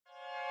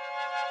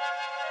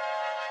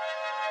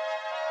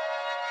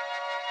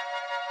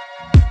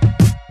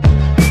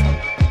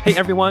Hey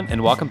everyone,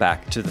 and welcome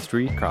back to the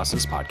Three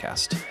Crosses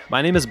podcast.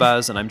 My name is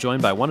Buzz, and I'm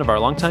joined by one of our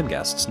longtime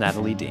guests,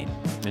 Natalie Dean.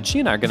 And she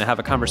and I are going to have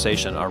a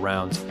conversation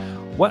around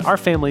what our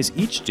families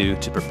each do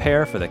to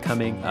prepare for the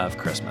coming of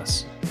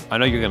Christmas. I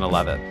know you're going to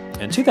love it.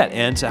 And to that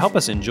end, to help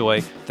us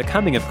enjoy the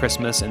coming of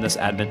Christmas in this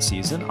Advent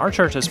season, our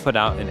church has put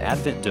out an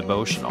Advent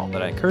devotional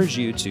that I encourage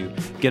you to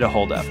get a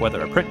hold of,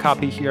 whether a print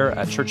copy here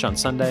at Church on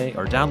Sunday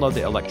or download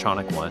the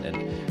electronic one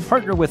and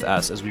partner with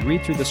us as we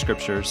read through the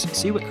scriptures,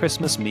 see what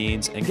Christmas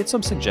means, and get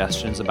some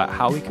suggestions about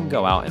how we can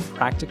go out and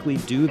practically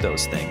do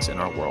those things in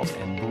our world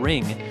and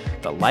bring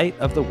the light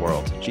of the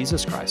world,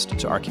 Jesus Christ,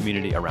 to our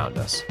community around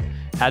us.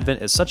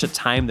 Advent is such a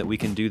time that we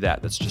can do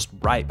that's just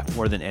ripe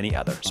more than any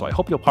other. So I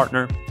hope you'll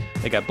partner.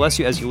 May God bless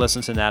you as you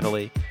listen to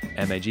Natalie,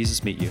 and may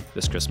Jesus meet you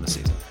this Christmas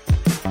season.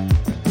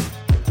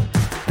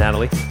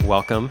 Natalie,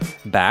 welcome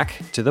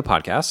back to the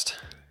podcast.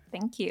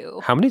 Thank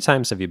you. How many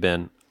times have you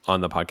been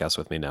on the podcast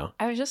with me now?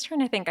 I was just trying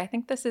to think. I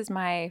think this is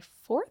my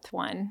fourth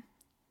one.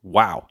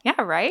 Wow.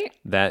 Yeah, right?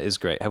 That is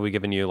great. Have we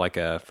given you like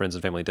a friends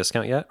and family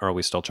discount yet, or are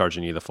we still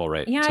charging you the full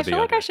rate? Yeah, I feel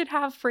like I should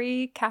have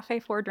free Cafe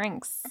 4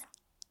 drinks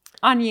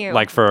on you.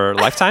 Like for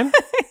lifetime?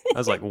 I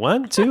was like,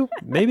 1, 2,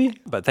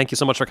 maybe? But thank you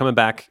so much for coming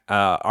back.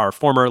 Our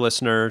former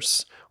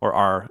listeners or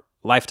our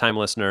lifetime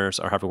listeners,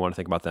 or however we want to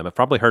think about them, have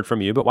probably heard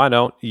from you, but why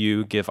don't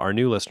you give our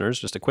new listeners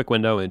just a quick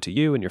window into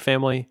you and your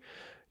family,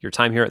 your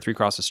time here at Three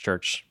Crosses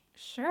Church?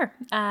 Sure.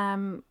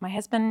 My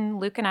husband,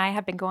 Luke, and I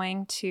have been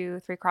going to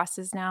Three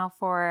Crosses now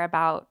for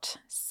about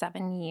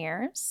 7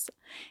 years,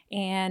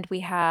 and we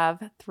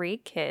have 3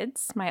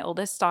 kids. My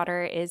oldest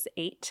daughter is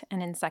 8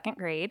 and in 2nd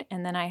grade,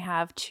 and then I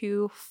have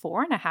 2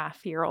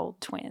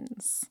 4.5-year-old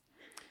twins.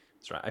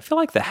 That's right. I feel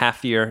like the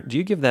half year, do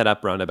you give that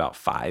up around about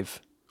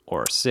 5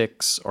 or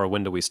 6, or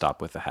when do we stop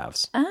with the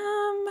halves?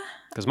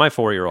 Because my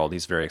 4-year-old,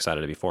 he's very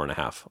excited to be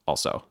 4.5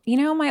 also. You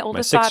know, my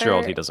oldest My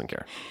 6-year-old, daughter, he doesn't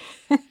care.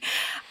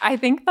 I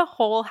think the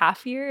whole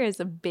half year is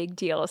a big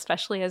deal,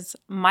 especially as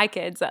my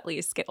kids at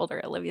least get older.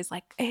 Olivia's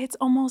like, it's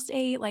almost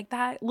 8, like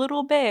that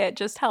little bit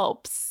just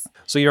helps.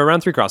 So you're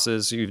around Three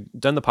Crosses. You've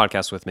done the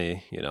podcast with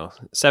me,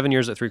 7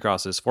 years at Three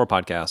Crosses, 4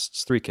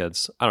 podcasts, 3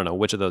 kids. I don't know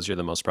which of those you're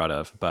the most proud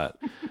of, but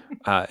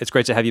it's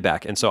great to have you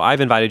back. And so I've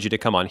invited you to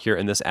come on here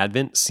in this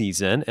Advent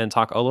season and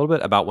talk a little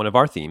bit about one of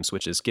our themes,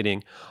 which is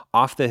getting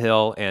off the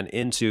hill and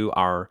into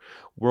our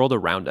world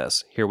around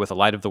us here with the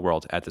light of the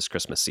world at this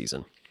Christmas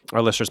season.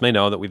 Our listeners may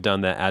know that we've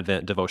done the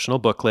Advent devotional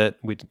booklet.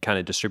 We kind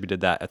of distributed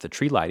that at the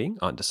tree lighting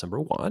on December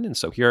 1. And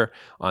so here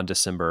on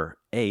December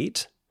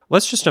 8,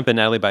 let's just jump in,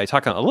 Natalie, by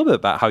talking a little bit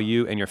about how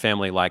you and your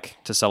family like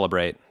to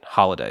celebrate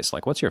holidays.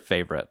 Like, what's your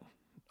favorite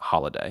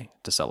holiday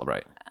to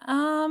celebrate?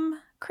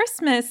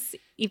 Christmas,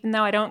 even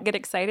though I don't get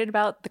excited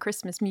about the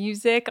Christmas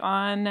music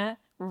on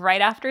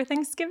right after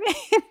Thanksgiving,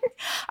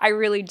 I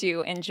really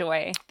do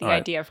enjoy the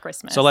idea of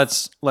Christmas. So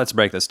let's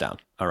break this down.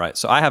 All right.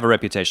 So I have a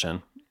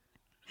reputation,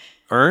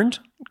 earned, ?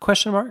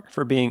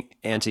 For being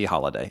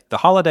anti-holiday. The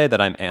holiday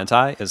that I'm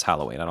anti is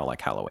Halloween. I don't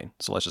like Halloween.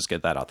 So let's just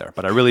get that out there.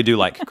 But I really do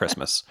like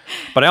Christmas.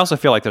 But I also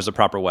feel like there's a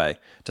proper way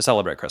to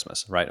celebrate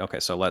Christmas, right? Okay,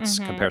 so let's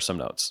compare some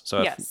notes.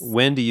 So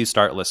when do you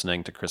start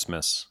listening to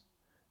Christmas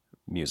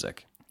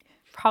music?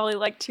 Probably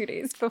like 2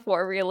 days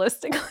before,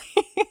 realistically.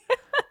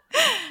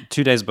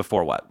 2 days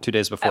before what? 2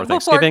 days before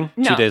Thanksgiving?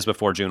 No. 2 days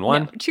before June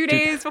 1? No, 2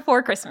 days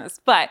before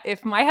Christmas. But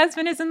if my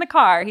husband is in the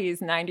car,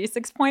 he's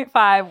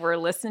 96.5. We're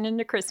listening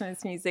to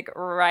Christmas music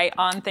right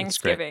on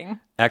Thanksgiving.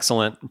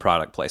 Excellent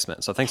product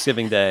placement. So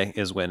Thanksgiving Day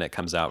is when it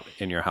comes out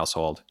in your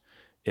household,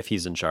 if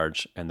he's in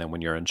charge, and then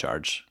when you're in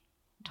charge.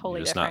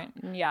 Totally different.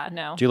 Yeah,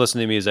 no. Do you listen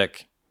to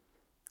music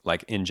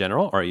like in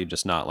general, or are you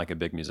just not like a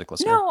big music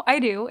listener? No, I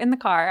do. In the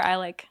car, I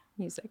like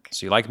music.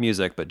 So you like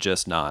music, but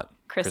just not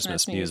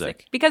Christmas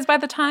music. Because by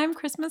the time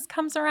Christmas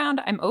comes around,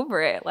 I'm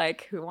over it.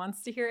 Like, who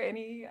wants to hear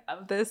any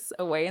of this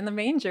Away in the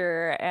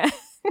Manger and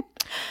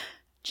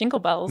Jingle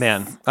Bells?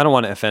 Man, I don't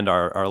want to offend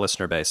our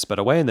listener base, but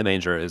Away in the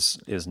Manger is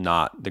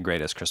not the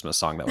greatest Christmas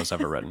song that was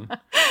ever written.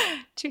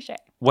 Touche.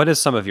 What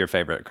is some of your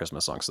favorite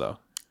Christmas songs, though?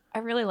 I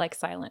really like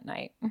Silent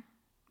Night.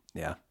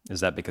 Yeah.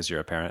 Is that because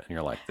you're a parent and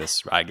you're like,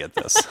 this? I get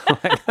this.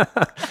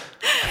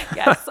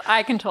 Yes,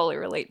 I can totally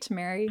relate to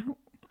Mary.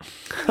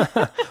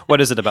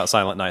 What is it about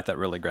Silent Night that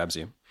really grabs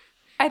you?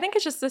 I think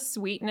it's just the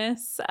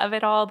sweetness of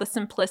it all, the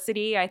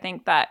simplicity. I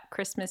think that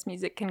Christmas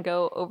music can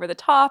go over the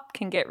top,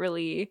 can get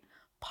really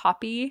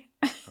poppy.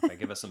 Okay,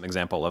 give us some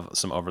example of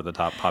some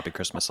over-the-top poppy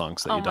Christmas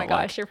songs that you don't like. Oh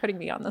my gosh, you're putting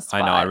me on the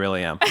spot. I know, I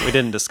really am. We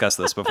didn't discuss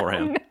this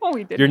beforehand. No,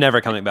 we didn't. You're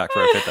never coming back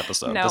for a 5th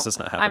episode. No, this is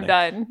not happening.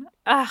 I'm done.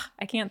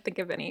 I can't think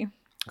of any.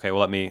 Okay,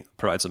 well, let me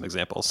provide some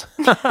examples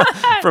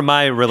from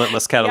my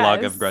relentless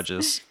catalog of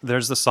grudges.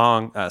 There's the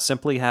song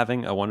Simply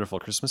Having a Wonderful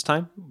Christmas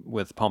Time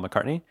with Paul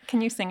McCartney.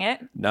 Can you sing it?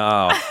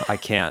 No, I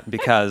can't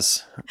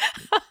because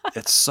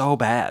it's so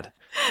bad.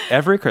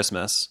 Every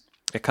Christmas,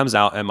 it comes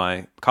out, and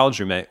my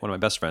college roommate, one of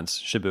my best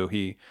friends, Shibu,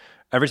 he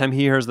every time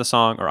he hears the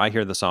song or I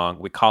hear the song,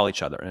 we call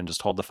each other and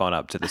just hold the phone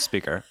up to the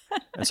speaker.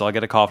 And so I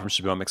get a call from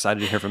Shabu. I'm excited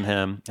to hear from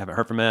him. Haven't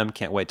heard from him.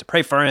 Can't wait to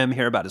pray for him,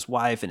 hear about his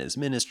wife and his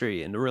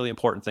ministry and the really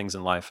important things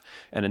in life.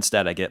 And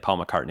instead I get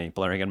Paul McCartney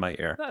blaring in my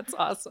ear. That's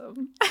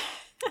awesome.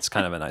 It's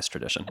kind of a nice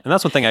tradition. And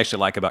that's one thing I actually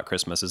like about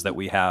Christmas is that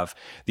we have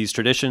these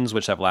traditions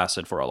which have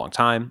lasted for a long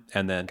time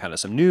and then kind of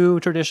some new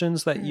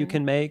traditions that you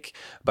can make.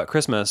 But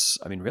Christmas,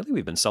 I mean, really,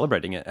 we've been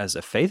celebrating it as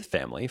a faith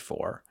family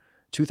for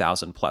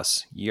 2,000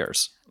 plus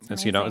years. And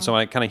so, and so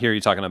when I kind of hear you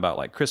talking about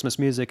like Christmas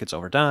music, it's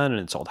overdone and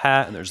it's old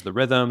hat and there's the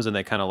rhythms and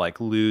they kind of like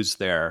lose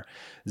their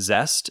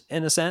zest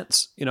in a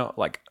sense.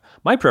 Like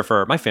my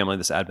family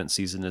this Advent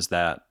season is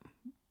that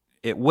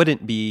it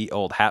wouldn't be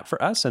old hat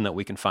for us and that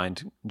we can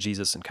find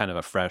Jesus in kind of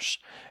a fresh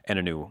and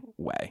a new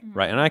way,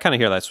 right? And I kind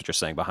of hear that's what you're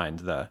saying behind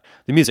the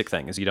music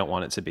thing is you don't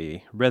want it to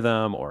be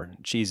rhythm or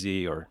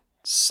cheesy or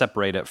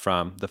separate it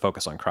from the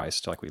focus on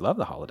Christ. Like we love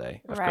the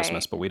holiday of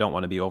Christmas, but we don't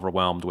want to be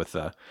overwhelmed with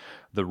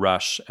the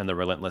rush and the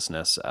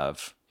relentlessness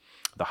of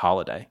the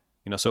holiday.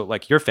 So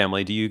like your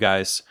family, what do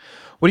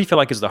you feel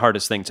like is the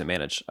hardest thing to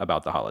manage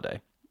about the holiday?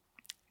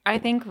 I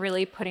think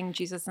really putting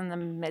Jesus in the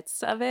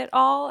midst of it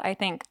all. I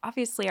think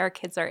obviously our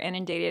kids are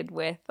inundated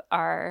with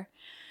our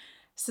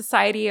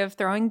society of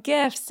throwing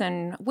gifts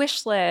and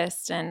wish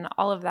lists and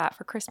all of that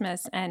for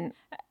Christmas. And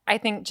I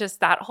think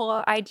just that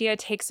whole idea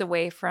takes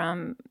away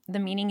from the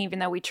meaning, even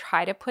though we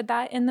try to put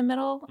that in the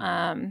middle.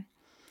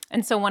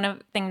 And so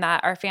one thing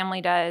that our family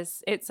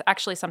does, it's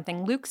actually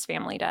something Luke's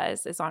family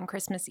does, is on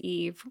Christmas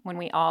Eve when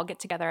we all get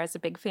together as a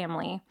big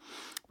family,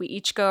 we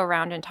each go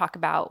around and talk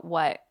about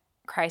what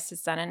Christ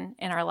has done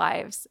in our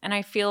lives. And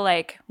I feel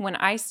like when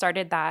I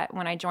started that,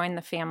 when I joined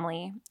the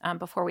family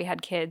before we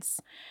had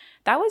kids,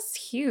 that was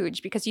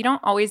huge because you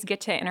don't always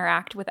get to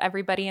interact with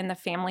everybody in the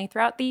family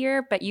throughout the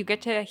year, but you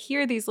get to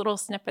hear these little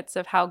snippets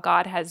of how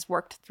God has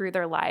worked through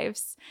their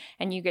lives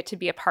and you get to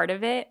be a part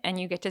of it and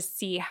you get to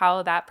see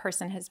how that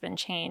person has been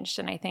changed.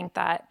 And I think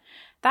that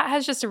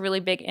has just a really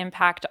big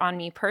impact on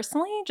me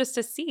personally, just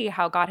to see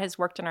how God has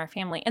worked in our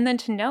family. And then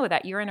to know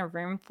that you're in a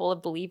room full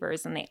of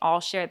believers and they all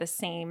share the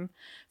same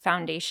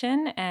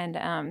foundation.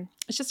 And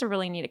it's just a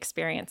really neat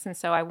experience. And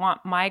so I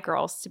want my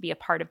girls to be a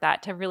part of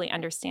that, to really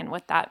understand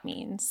what that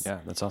means.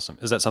 Yeah, that's awesome.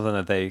 Is that something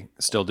that they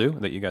still do,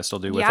 that you guys still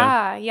do with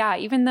them? Yeah.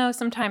 Even though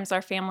sometimes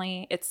our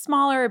family, it's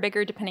smaller or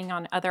bigger depending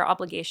on other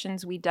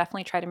obligations, we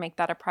definitely try to make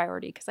that a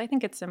priority because I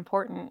think it's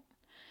important.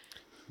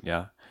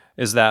 Yeah.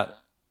 Is that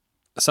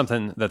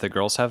something that the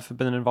girls have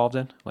been involved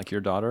in, like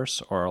your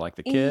daughters or like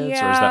the kids,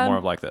 or is that more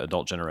of like the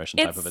adult generation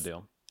type of a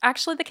deal?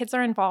 Actually, the kids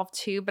are involved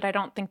too, but I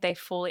don't think they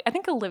fully. I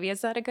think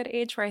Olivia's at a good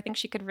age where I think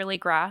she could really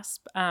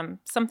grasp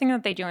something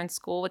that they do in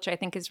school, which I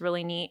think is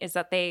really neat, is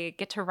that they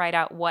get to write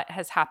out what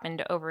has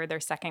happened over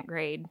their second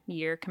grade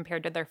year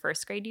compared to their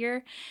first grade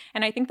year.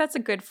 And I think that's a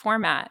good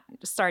format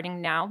starting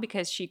now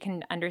because she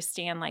can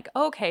understand like,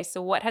 okay,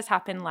 so what has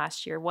happened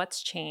last year?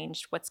 What's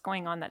changed? What's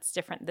going on that's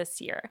different this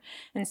year?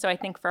 And so I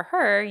think for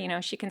her,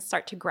 she can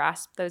start to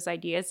grasp those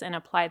ideas and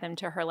apply them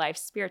to her life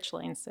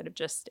spiritually instead of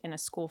just in a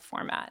school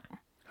format.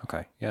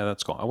 Okay. Yeah,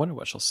 that's cool. I wonder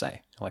what she'll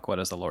say. Like, what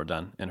has the Lord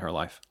done in her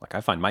life? Like, I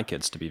find my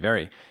kids to be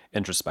very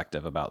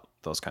introspective about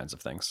those kinds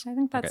of things. I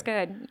think that's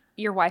good.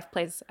 Your wife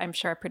plays, I'm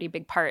sure, a pretty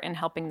big part in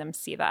helping them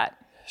see that.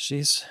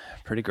 She's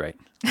pretty great.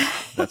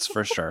 That's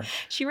for sure.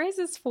 She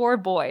raises 4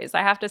 boys, I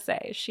have to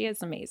say. She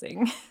is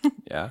amazing.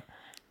 Yeah.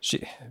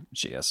 She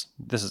is.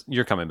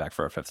 You're coming back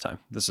for a 5th time.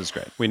 This is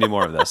great. We need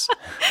more of this.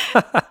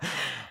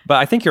 But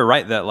I think you're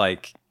right that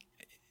like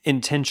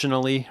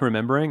intentionally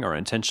remembering or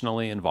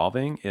intentionally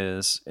involving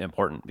is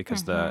important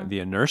because the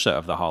inertia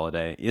of the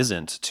holiday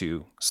isn't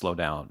to slow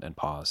down and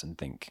pause and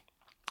think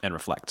and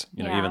reflect.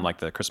 Even like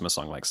the Christmas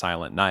song, like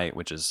Silent Night,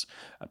 which is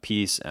a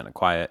peace and a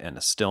quiet and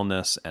a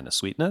stillness and a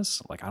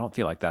sweetness. Like, I don't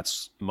feel like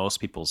that's most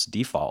people's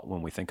default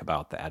when we think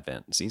about the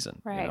Advent season.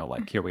 Right.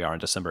 Like here we are on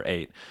December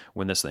 8th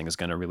when this thing is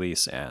going to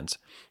release and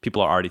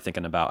people are already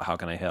thinking about how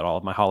can I hit all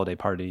of my holiday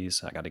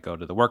parties? I got to go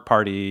to the work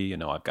party.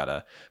 I've got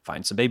to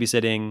find some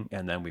babysitting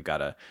and then we've got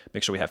to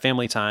make sure we have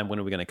family time. When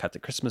are we going to cut the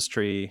Christmas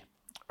tree?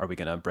 Are we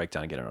going to break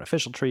down and get an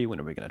artificial tree? When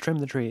are we going to trim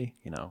the tree?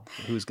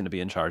 Who's going to be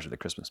in charge of the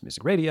Christmas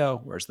music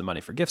radio? Where's the money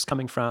for gifts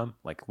coming from?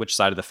 Like, which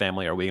side of the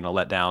family are we going to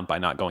let down by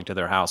not going to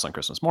their house on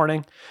Christmas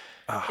morning?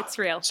 It's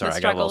real. Sorry, I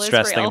got a little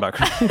stressed thinking about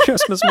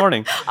Christmas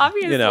morning.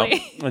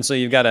 Obviously. And so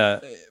you've got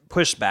to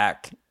push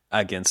back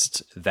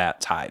against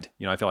that tide.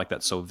 I feel like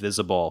that's so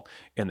visible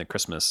in the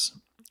Christmas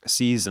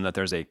season that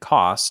there's a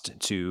cost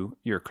to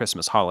your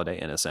Christmas holiday,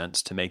 in a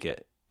sense, to make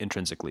it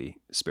intrinsically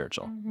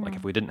spiritual. Mm-hmm. Like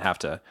if we didn't have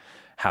to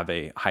have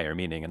a higher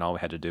meaning and all we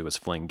had to do was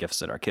fling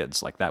gifts at our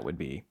kids, like that would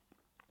be,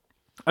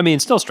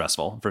 still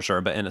stressful for sure,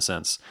 but in a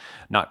sense,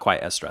 not quite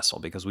as stressful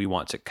because we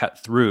want to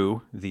cut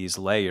through these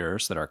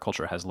layers that our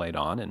culture has laid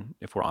on. And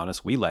if we're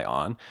honest, we lay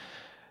on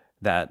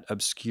that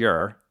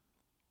obscure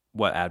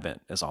what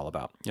Advent is all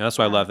about. That's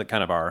why I love that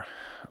kind of our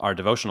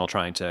devotional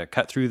trying to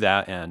cut through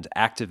that and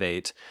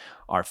activate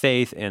our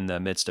faith in the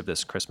midst of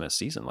this Christmas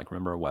season. Like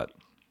remember what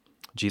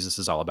Jesus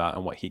is all about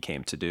and what he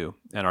came to do.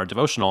 And our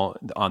devotional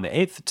on the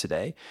 8th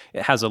today,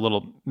 it has a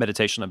little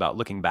meditation about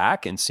looking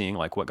back and seeing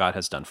like what God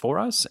has done for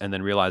us, and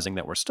then realizing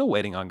that we're still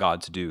waiting on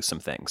God to do some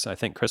things. I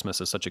think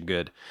Christmas is such a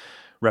good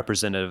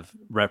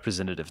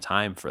representative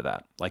time for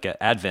that. Like at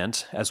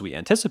Advent, as we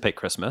anticipate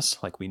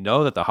Christmas, like we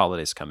know that the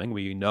holiday's coming,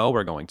 we know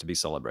we're going to be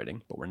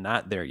celebrating, but we're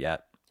not there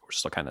yet. We're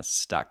still kind of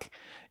stuck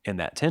in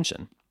that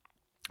tension.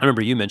 I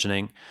remember you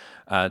mentioning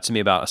to me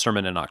about a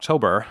sermon in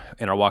October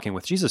in our Walking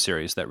with Jesus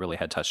series that really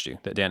had touched you,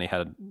 that Danny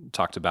had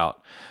talked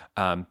about.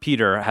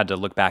 Peter had to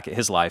look back at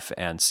his life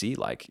and see,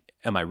 like,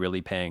 am I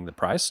really paying the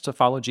price to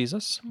follow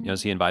Jesus? You know,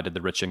 as he invited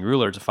the rich young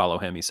ruler to follow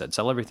him, he said,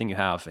 sell everything you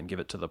have and give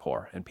it to the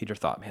poor. And Peter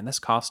thought, man, this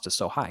cost is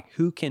so high.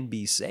 Who can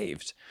be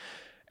saved?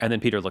 And then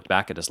Peter looked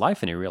back at his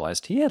life and he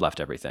realized he had left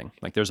everything.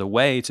 Like there's a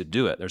way to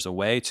do it. There's a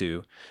way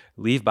to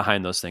leave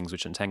behind those things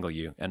which entangle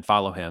you and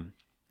follow him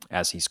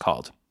as he's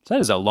called. So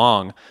that is a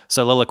long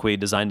soliloquy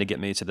designed to get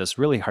me to this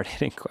really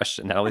hard-hitting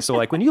question, Natalie. So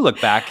like when you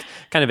look back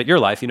kind of at your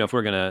life, you know, if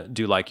we're going to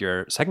do like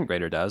your second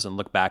grader does and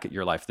look back at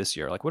your life this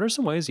year, like what are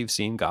some ways you've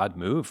seen God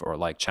move or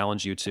like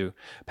challenge you to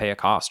pay a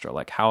cost? Or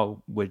like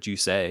how would you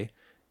say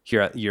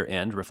here at year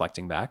end,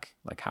 reflecting back,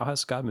 like how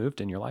has God moved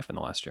in your life in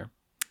the last year?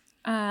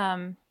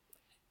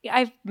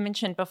 I've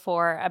mentioned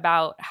before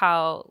about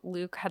how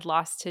Luke had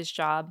lost his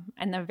job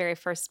in the very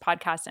first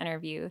podcast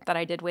interview that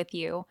I did with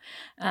you.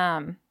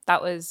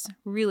 That was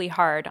really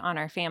hard on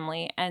our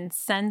family. And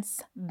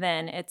since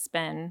then, it's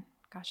been,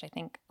 I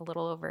think a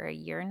little over a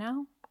year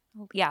now.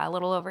 Yeah, a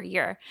little over a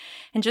year.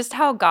 And just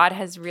how God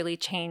has really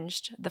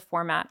changed the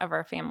format of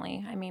our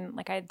family. I mean,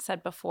 like I had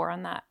said before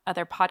on that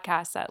other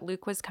podcast, that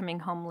Luke was coming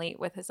home late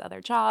with his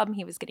other job.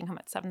 He was getting home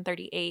at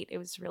 7:38. It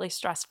was really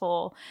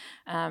stressful.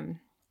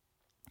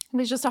 It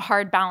was just a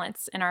hard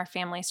balance in our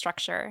family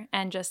structure.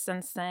 And just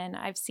since then,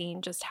 I've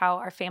seen just how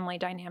our family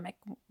dynamic,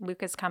 Luke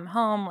has come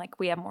home, like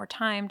we have more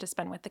time to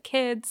spend with the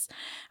kids.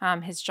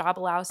 His job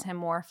allows him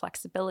more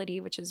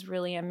flexibility, which is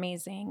really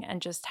amazing.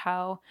 And just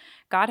how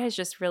God has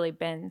just really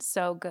been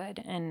so good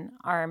in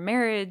our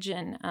marriage.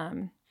 And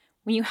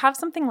when you have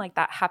something like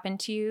that happen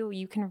to you,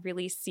 you can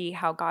really see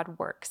how God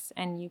works.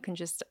 And you can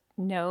just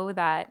know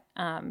that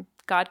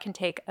God can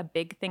take a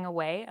big thing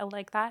away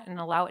like that and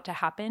allow it to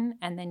happen.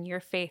 And then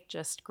your faith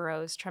just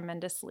grows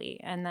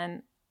tremendously. And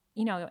then,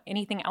 you know,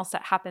 anything else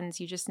that happens,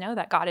 you just know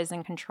that God is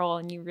in control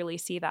and you really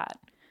see that.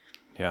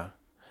 Yeah.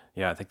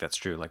 Yeah, I think that's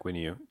true. Like when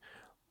you,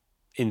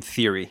 in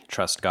theory,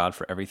 trust God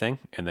for everything.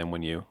 And then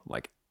when you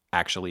like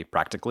actually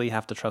practically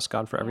have to trust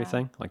God for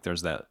everything, like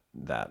there's that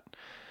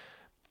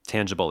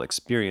tangible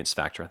experience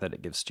factor that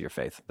it gives to your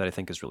faith that I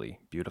think is really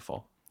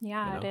beautiful.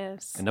 Yeah, you know? It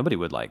is. And nobody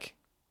would like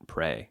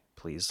pray,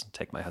 please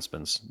take my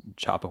husband's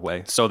job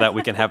away so that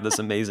we can have this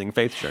amazing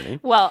faith journey.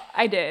 Well,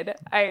 I did.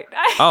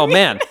 Oh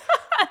man.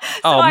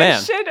 Oh man.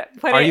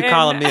 Are you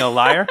calling me a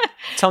liar?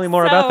 Tell me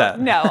more about that.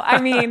 No, I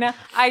mean,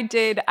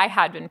 I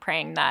had been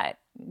praying that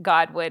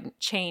God would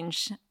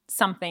change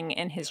something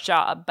in his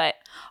job, but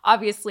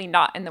obviously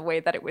not in the way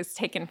that it was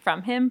taken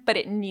from him, but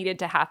it needed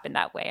to happen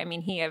that way. I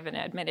mean, he even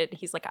admitted,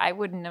 he's like, I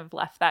wouldn't have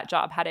left that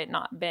job had it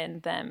not been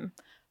them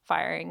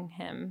firing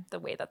him the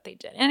way that they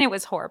did. And it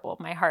was horrible.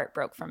 My heart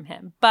broke from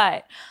him.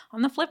 But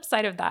on the flip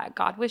side of that,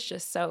 God was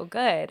just so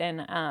good.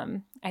 And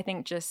I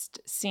think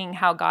just seeing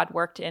how God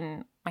worked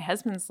in my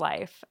husband's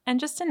life and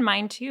just in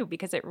mine too,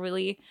 because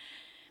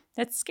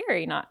it's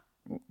scary not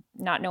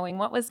knowing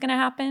what was going to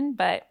happen,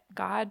 but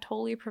God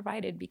totally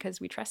provided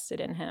because we trusted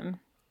in him.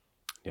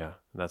 Yeah,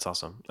 that's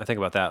awesome. I think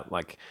about that,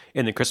 like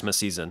in the Christmas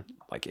season,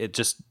 like it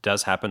just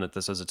does happen that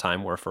this is a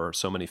time where for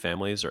so many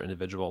families or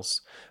individuals,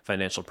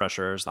 financial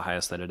pressure is the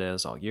highest that it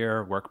is all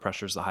year. Work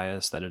pressure is the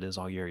highest that it is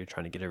all year. You're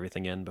trying to get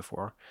everything in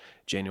before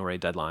January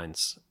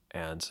deadlines.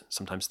 And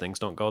sometimes things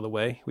don't go the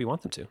way we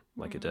want them to,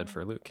 like it did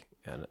for Luke.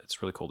 And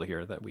it's really cool to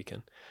hear that we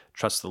can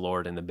trust the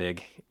Lord in the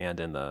big and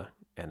in the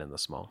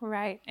small.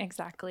 Right,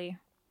 exactly.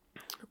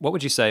 What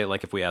would you say,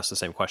 like, if we asked the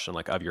same question,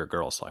 like, of your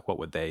girls, like, what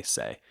would they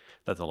say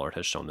that the Lord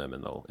has shown them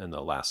in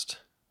the last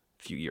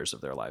few years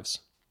of their lives?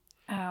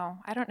 Oh,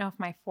 I don't know if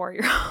my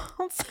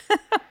 4-year-olds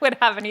would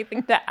have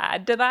anything to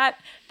add to that.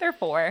 They're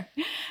 4.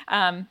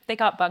 They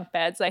got bunk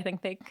beds. I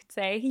think they could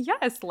say,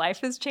 yes, life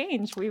has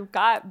changed. We've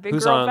got big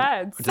girl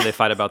beds. Do they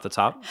fight about the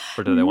top,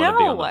 or do they want to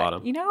be on the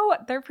bottom? You know,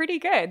 they're pretty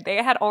good.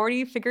 They had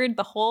already figured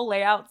the whole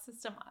layout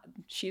system.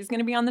 She's going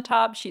to be on the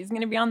top. She's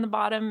going to be on the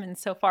bottom. And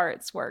so far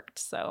it's worked.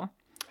 So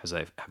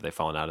have they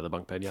fallen out of the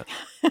bunk bed yet?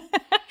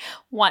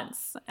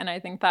 Once. And I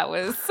think that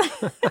was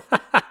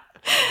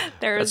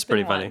That's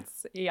pretty funny.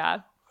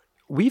 Yeah.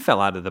 We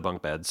fell out of the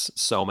bunk beds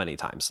so many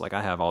times. Like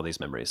I have all these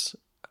memories.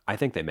 I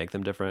think they make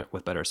them different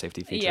with better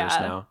safety features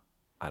now.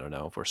 I don't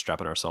know if we're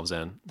strapping ourselves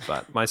in,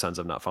 but my sons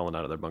have not fallen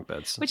out of their bunk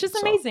beds. Which is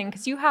amazing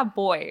because you have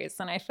boys,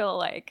 and I feel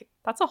like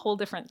that's a whole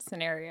different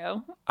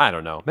scenario. I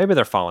don't know. Maybe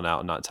they're falling out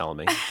and not telling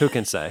me. Who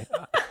can say?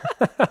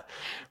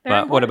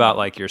 But what about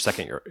like your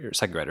second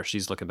grader?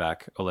 She's looking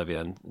back, Olivia,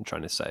 and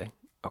trying to say,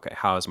 okay,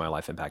 how has my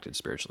life impacted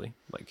spiritually?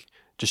 Like,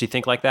 Does she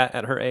think like that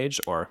at her age,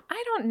 or?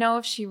 I don't know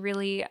if she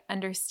really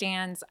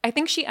understands. I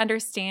think she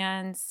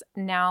understands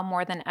now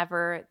more than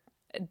ever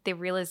the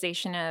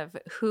realization of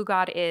who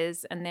God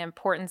is and the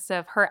importance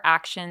of her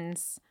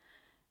actions.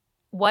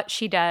 What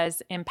she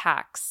does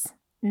impacts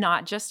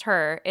not just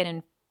her, it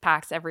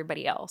impacts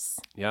everybody else.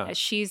 Yeah.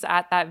 She's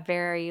at that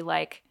very,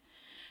 like,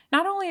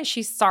 not only is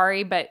she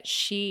sorry, but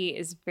she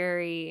is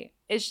very,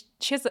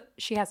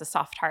 she has a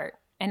soft heart.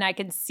 And I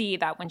can see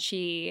that when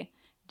she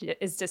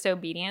is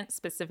disobedient,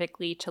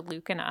 specifically to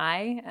Luke and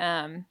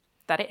I,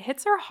 that it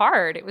hits her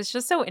hard. It was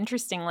just so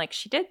interesting. Like,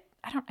 she did,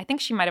 I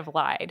think she might have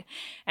lied.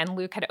 And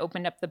Luke had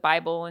opened up the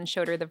Bible and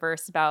showed her the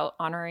verse about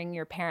honoring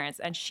your parents.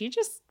 And she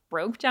just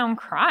broke down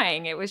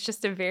crying. It was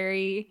just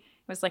it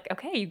was like,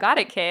 okay, you got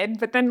it, kid.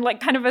 But then, like,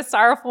 kind of a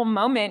sorrowful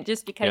moment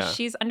just because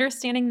she's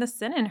understanding the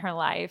sin in her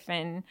life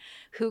and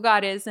who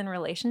God is in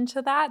relation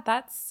to that.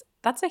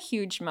 That's a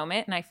huge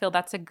moment. And I feel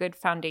that's a good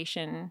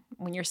foundation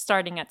when you're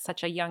starting at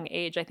such a young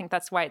age. I think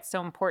that's why it's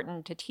so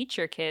important to teach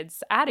your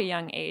kids at a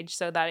young age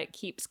so that it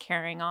keeps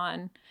carrying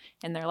on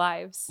in their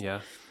lives.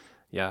 Yeah.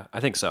 Yeah, I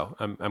think so.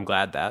 I'm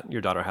glad that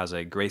your daughter has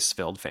a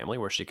grace-filled family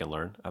where she can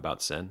learn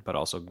about sin, but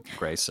also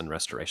grace and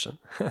restoration,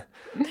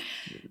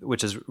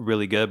 which is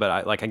really good.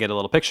 But I get a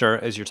little picture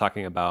as you're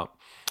talking about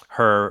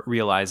her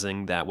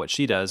realizing that what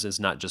she does is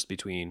not just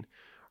between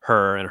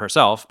her and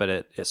herself, but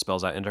it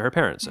spills out into her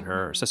parents and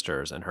her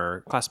sisters and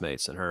her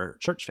classmates and her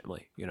church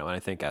family. And I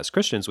think as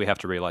Christians, we have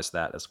to realize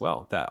that as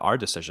well, that our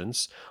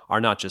decisions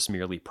are not just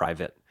merely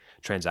private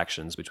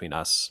transactions between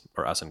us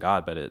and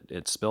God, but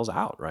it spills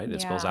out, right?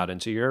 It spills out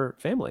into your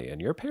family and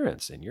your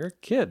parents and your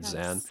kids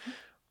and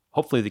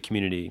hopefully the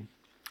community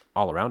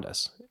all around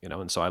us,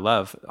 And so I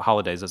love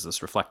holidays as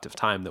this reflective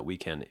time that we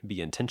can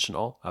be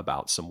intentional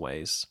about some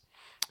ways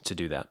to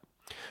do that.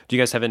 Do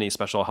you guys have any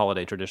special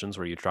holiday traditions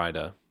where you try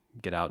to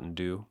get out and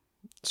do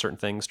certain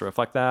things to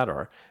reflect that,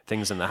 or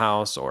things in the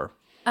house, or?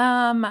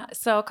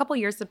 So a couple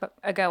years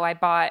ago, I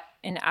bought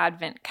an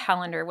advent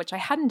calendar, which I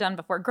hadn't done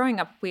before. Growing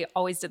up, we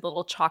always did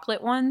little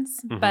chocolate ones.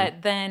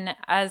 But then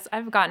as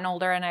I've gotten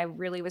older and I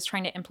really was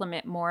trying to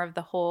implement more of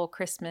the whole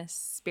Christmas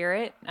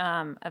spirit,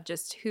 of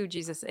just who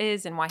Jesus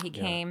is and why he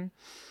came,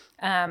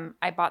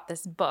 I bought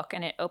this book,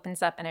 and it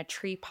opens up and a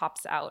tree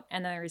pops out.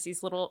 And then there's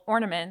these little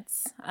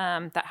ornaments,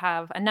 that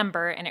have a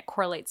number, and it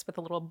correlates with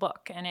a little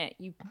book. And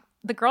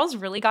the girls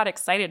really got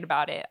excited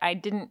about it. I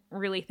didn't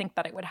really think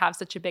that it would have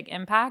such a big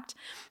impact,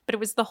 but it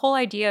was the whole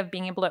idea of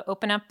being able to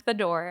open up the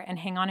door and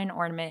hang on an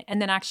ornament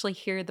and then actually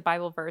hear the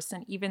Bible verse.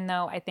 And even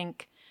though I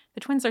think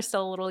the twins are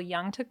still a little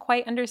young to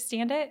quite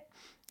understand it,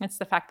 it's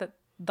the fact that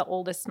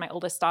my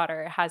oldest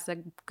daughter has a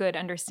good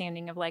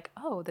understanding of, like,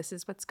 oh, this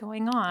is what's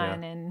going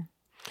on. And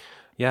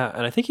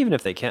I think even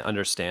if they can't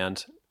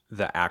understand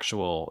the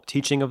actual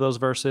teaching of those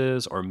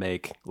verses or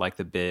make like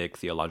the big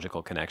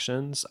theological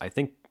connections, I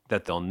think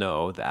that they'll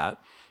know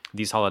that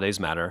these holidays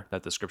matter,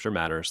 that the scripture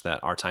matters,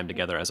 that our time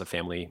together as a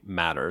family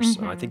matters.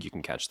 And I think you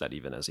can catch that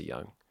even as a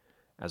young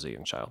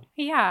child.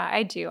 Yeah,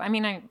 I do. I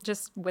mean, I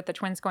just, with the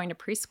twins going to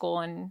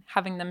preschool and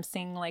having them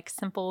sing like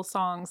simple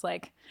songs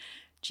like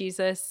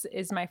Jesus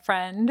is my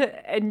friend,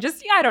 and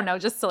just, I don't know,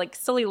 just like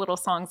silly little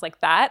songs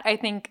like that. I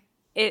think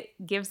it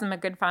gives them a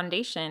good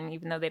foundation,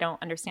 even though they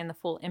don't understand the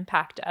full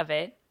impact of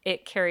it.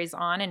 It carries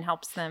on and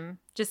helps them,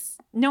 just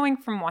knowing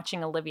from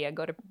watching Olivia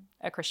go to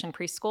a Christian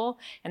preschool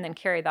and then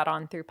carry that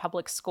on through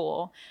public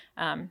school.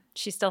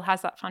 She still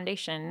has that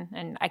foundation,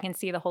 and I can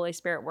see the Holy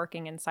Spirit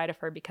working inside of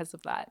her because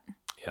of that.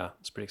 Yeah,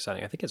 it's pretty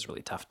exciting. I think it's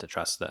really tough to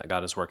trust that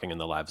God is working in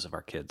the lives of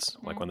our kids,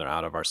 like when they're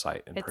out of our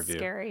sight and purview. It's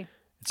scary.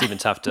 It's even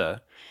tough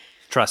to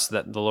trust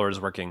that the Lord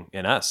is working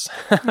in us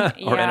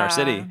or in our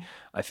city,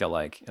 I feel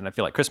like. And I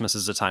feel like Christmas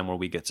is a time where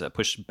we get to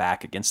push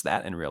back against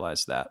that and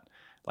realize that,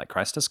 like,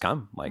 Christ has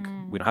come. Like,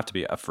 we don't have to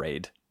be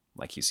afraid,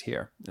 like, he's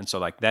here. And so,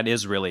 like, that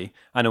is really,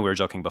 I know we were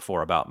joking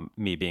before about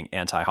me being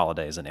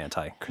anti-holidays and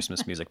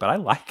anti-Christmas music, but I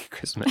like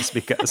Christmas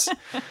because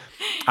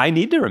I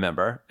need to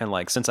remember. And,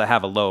 like, since I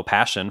have a low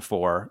passion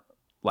for,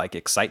 like,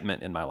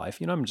 excitement in my life,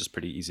 I'm just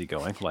pretty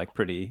easygoing, like,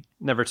 pretty,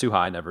 never too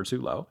high, never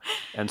too low.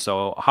 And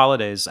so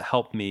holidays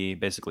help me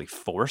basically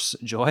force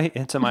joy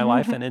into my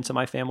life and into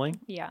my family.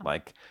 Yeah.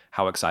 Like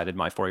how excited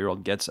my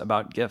 4-year-old gets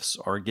about gifts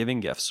or giving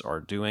gifts or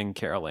doing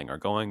caroling or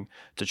going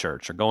to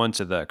church or going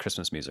to the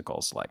Christmas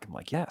musicals. Like, I'm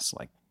like, yes,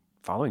 like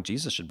following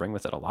Jesus should bring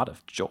with it a lot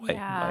of joy.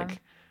 Yeah. Like,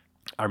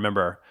 I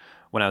remember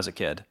when I was a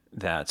kid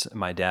that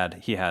my dad,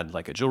 he had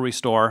like a jewelry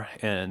store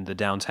in the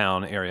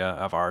downtown area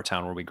of our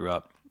town where we grew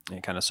up, in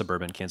kind of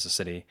suburban Kansas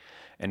City,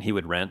 and he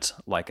would rent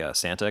like a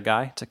Santa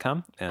guy to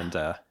come, and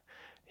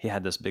he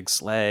had this big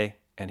sleigh,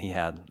 and he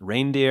had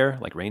reindeer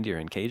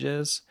in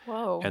cages.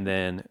 Whoa. And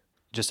then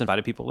just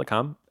invited people to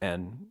come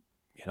and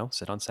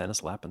sit on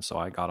Santa's lap. And so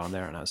I got on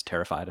there and I was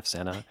terrified of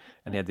Santa.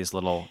 And he had these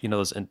little,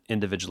 those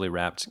individually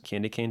wrapped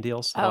candy cane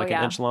deals that are like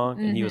an inch long.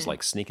 And he was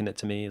like sneaking it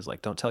to me. He's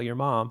like, don't tell your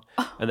mom.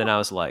 And then I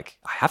was like,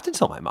 I have to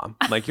tell my mom.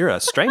 I'm like, you're a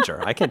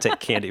stranger. I can't take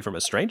candy from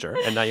a stranger.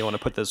 And now you want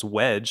to put this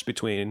wedge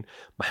between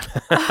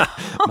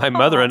my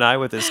mother and I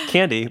with this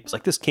candy. It's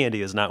like, this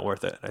candy is not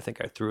worth it. I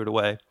think I threw it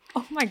away.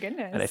 Oh my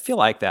goodness. And I feel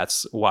like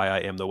that's why I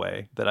am the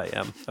way that I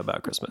am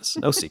about Christmas.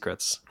 No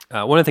secrets.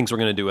 One of the things we're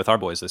going to do with our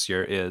boys this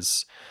year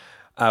is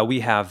we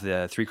have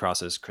the Three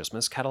Crosses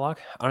Christmas catalog.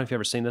 I don't know if you've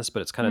ever seen this,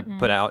 but it's kind of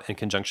put out in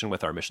conjunction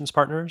with our missions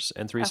partners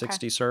and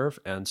 360 Serve.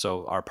 And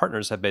so our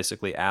partners have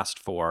basically asked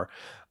for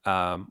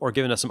or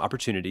given us some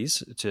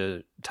opportunities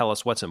to tell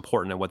us what's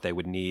important and what they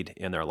would need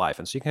in their life.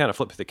 And so you can kind of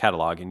flip through the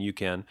catalog and you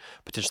can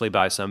potentially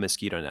buy some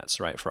mosquito nets,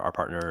 right, for our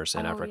partners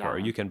in Africa, or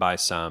you can buy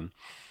some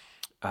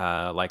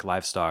like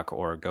livestock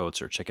or goats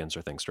or chickens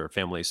or things for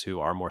families who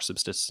are more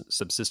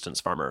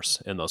subsistence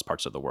farmers in those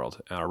parts of the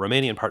world. Our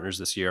Romanian partners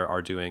this year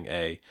are doing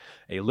a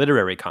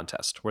literary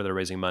contest where they're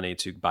raising money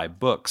to buy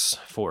books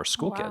for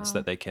school kids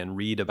that they can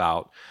read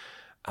about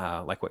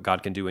like what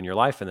God can do in your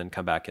life and then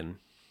come back and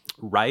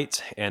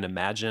write and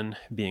imagine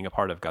being a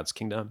part of God's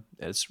kingdom.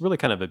 It's really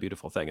kind of a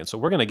beautiful thing. And so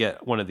we're going to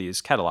get one of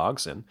these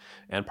catalogs and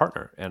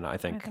partner. And I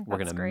think we're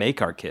going to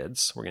make our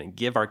kids, we're going to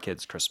give our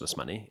kids Christmas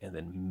money and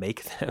then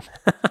make them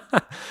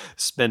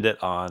spend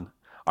it on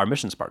our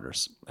missions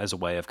partners as a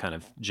way of kind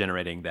of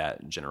generating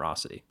that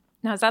generosity.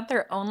 Now, is that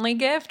their only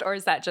gift or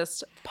is that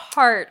just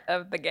part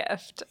of the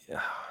gift?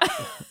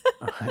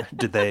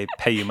 Did they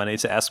pay you money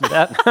to ask me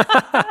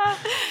that?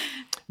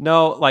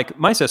 No, like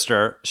my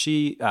sister,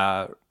 she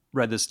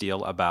read this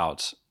deal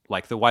about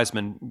like the wise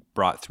men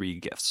brought 3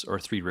 gifts or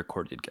 3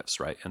 recorded gifts,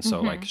 right? And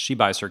so like she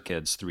buys her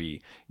kids 3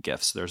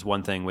 gifts. There's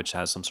one thing which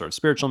has some sort of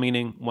spiritual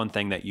meaning, one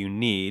thing that you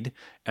need,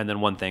 and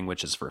then one thing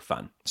which is for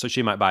fun. So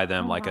she might buy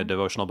them like a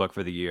devotional book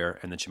for the year,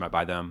 and then she might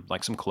buy them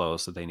like some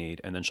clothes that they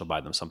need, and then she'll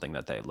buy them something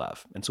that they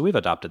love. And so we've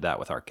adopted that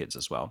with our kids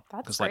as well.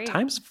 Because like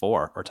times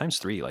 4 or times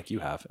 3 like you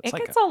have. It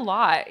gets a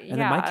lot.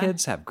 And then my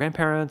kids have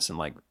grandparents and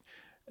like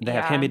they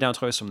have hand-me-down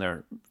toys from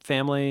their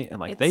family, and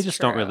like they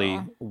just don't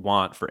really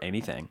want for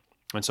anything.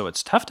 And so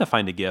it's tough to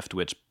find a gift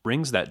which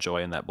brings that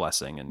joy and that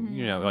blessing. And,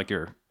 like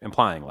you're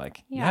implying,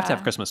 like you have to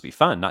have Christmas be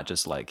fun, not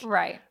just like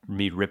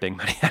me ripping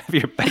money out of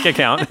your bank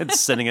account and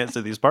sending it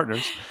to these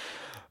partners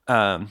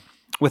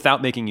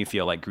without making you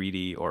feel like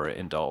greedy or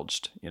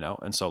indulged,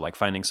 And so like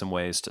finding some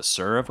ways to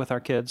serve with our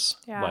kids,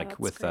 like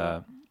with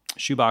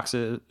shoebox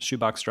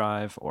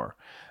drive or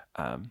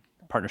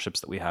partnerships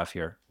that we have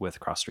here with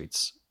Cross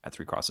Streets at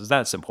Three Crosses.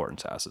 That's important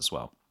to us as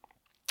well.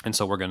 And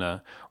so we're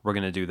gonna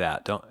do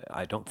that.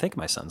 I don't think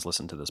my sons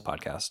listen to this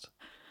podcast,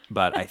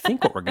 but I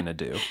think what we're gonna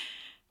do,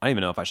 I don't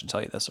even know if I should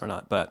tell you this or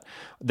not, but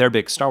they're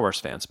big Star Wars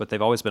fans, but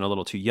they've always been a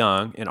little too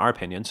young, in our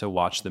opinion, to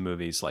watch the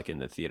movies like in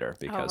the theater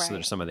because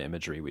there's some of the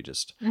imagery we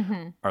just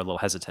are a little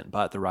hesitant.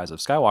 But The Rise of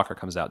Skywalker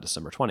comes out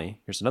December 20.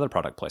 Here's another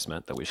product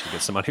placement that we should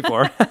get some money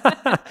for.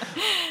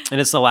 And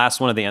it's the last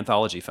one of the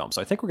anthology films.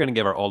 So I think we're going to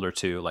give our older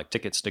 2 like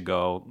tickets to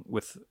go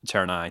with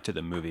Tara and I to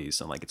the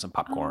movies and like get some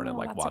popcorn and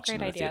like watch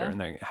them in the theater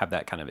and they have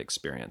that kind of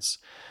experience.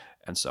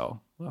 And so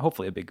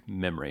hopefully a big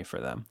memory for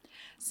them.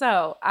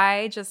 So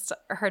I just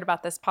heard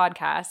about this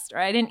podcast, or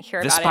I didn't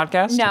hear this about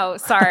podcast? It. No,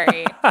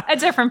 sorry. A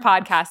different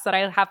podcast that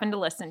I happened to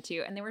listen to.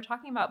 And they were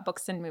talking about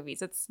books and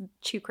movies. It's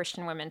 2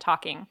 Christian women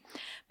talking.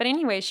 But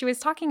anyway, she was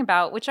talking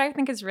about, which I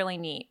think is really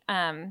neat.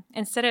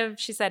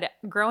 She said,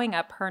 growing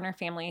up, her and her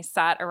family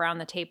sat around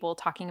the table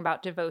talking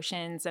about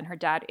devotions, and her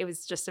dad, it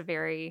was just a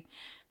very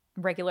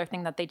regular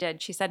thing that they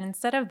did. She said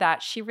instead of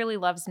that, she really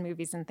loves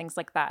movies and things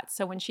like that.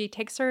 So when she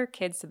takes her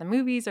kids to the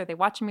movies or they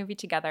watch a movie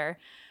together,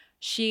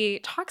 she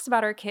talks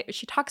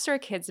to her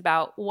kids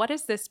about, what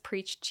does this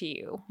preach to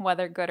you,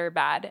 whether good or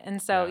bad?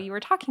 And so you were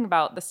talking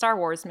about the Star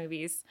Wars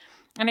movies.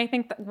 And I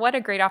think that what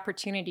a great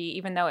opportunity,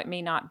 even though it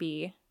may not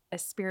be a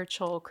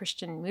spiritual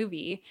Christian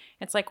movie,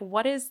 it's like,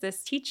 what is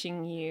this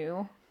teaching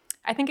you?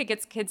 I think it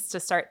gets kids to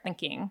start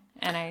thinking.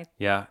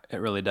 Yeah, it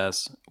really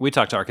does. We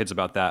talked to our kids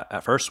about that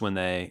at first when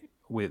they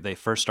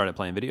first started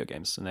playing video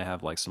games, and they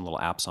have like some little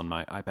apps on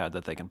my iPad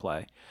that they can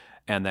play.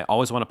 And they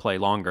always want to play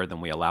longer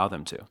than we allow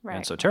them to. Right.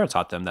 And so Tara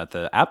taught them that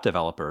the app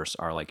developers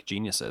are like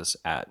geniuses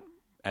at,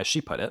 as she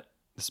put it,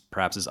 this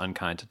perhaps is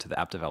unkind to the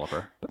app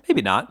developer, but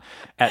maybe not,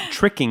 at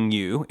tricking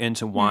you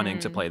into wanting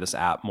to play this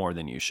app more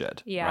than you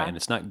should. Yeah. Right? And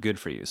it's not good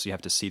for you. So you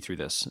have to see through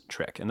this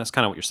trick. And that's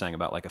kind of what you're saying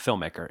about like a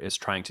filmmaker is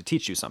trying to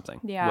teach you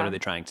something. Yeah. What are they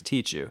trying to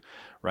teach you?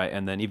 Right.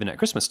 And then even at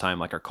Christmas time,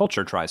 like our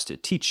culture tries to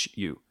teach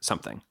you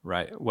something,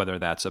 right? Whether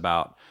that's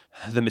about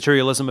the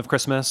materialism of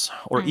Christmas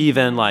or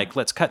even like,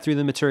 let's cut through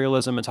the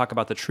materialism and talk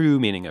about the true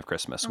meaning of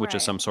Christmas, which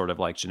is some sort of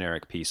like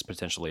generic piece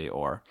potentially,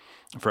 or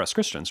for us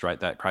Christians,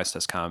 right? That Christ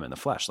has come in the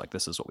flesh. Like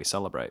this is what we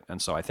celebrate.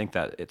 And so I think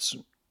that it's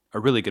a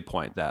really good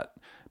point that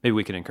maybe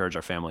we can encourage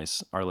our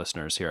families, our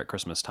listeners here at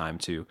Christmas time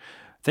to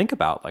think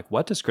about like,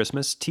 what does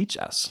Christmas teach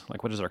us?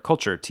 Like, what does our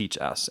culture teach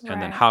us?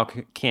 And then how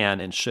can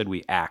and should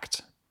we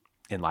act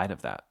in light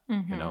of that,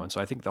 you know? And so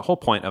I think the whole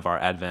point of our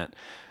Advent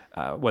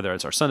whether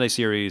it's our Sunday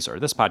series or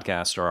this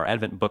podcast or our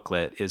Advent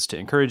booklet, is to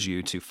encourage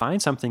you to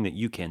find something that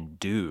you can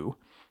do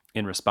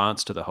in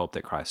response to the hope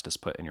that Christ has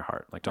put in your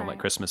heart. Like, don't let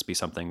Christmas be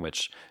something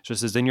which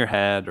just is in your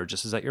head or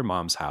just is at your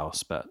mom's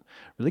house, but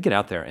really get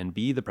out there and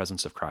be the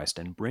presence of Christ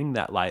and bring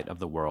that light of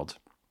the world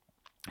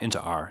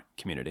into our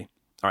community.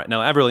 All right.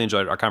 Now, I've really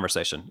enjoyed our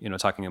conversation,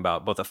 talking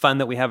about both the fun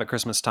that we have at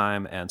Christmas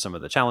time and some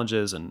of the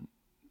challenges and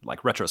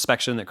like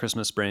retrospection that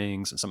Christmas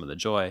brings and some of the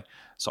joy.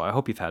 So I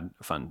hope you've had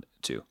fun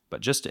too.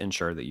 But just to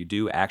ensure that you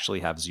do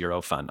actually have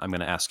zero fun, I'm going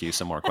to ask you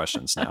some more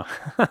questions now.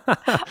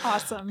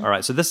 Awesome. All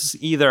right. So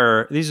these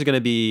are going to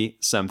be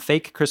some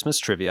fake Christmas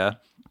trivia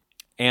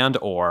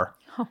or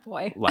oh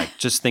boy, like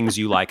just things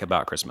you like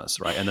about Christmas,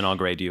 right? And then I'll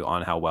grade you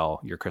on how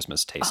well your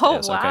Christmas taste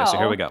is. Wow. Okay. So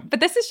here we go. But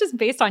this is just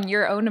based on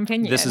your own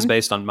opinion. This is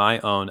based on my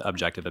own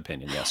objective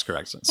opinion. Yes,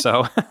 correct.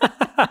 So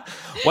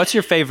what's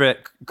your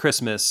favorite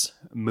Christmas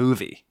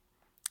movie?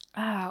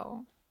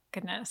 Oh,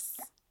 goodness.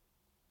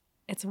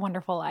 It's a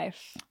Wonderful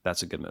Life.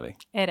 That's a good movie.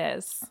 It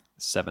is.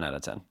 7 out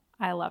of 10.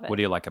 I love it. What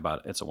do you like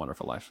about It's a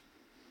Wonderful Life?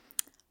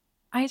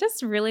 I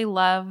just really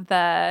love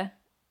I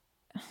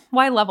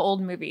love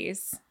old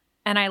movies.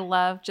 And I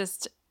love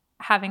just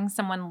having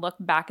someone look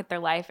back at their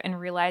life and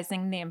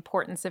realizing the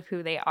importance of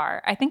who they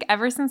are. I think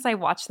ever since I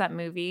watched that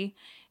movie,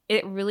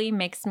 it really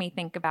makes me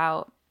think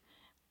about,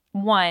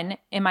 one,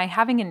 am I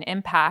having an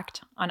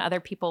impact on other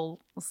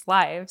people's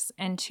lives?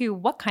 And two,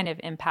 what kind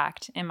of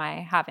impact am I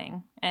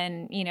having?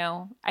 And,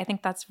 I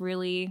think that's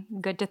really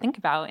good to think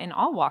about in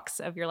all walks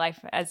of your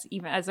life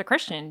even as a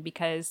Christian,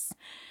 because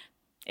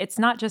it's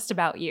not just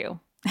about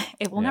you.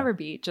 It will never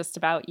be just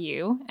about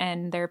you.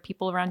 And there are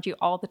people around you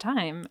all the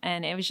time.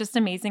 And it was just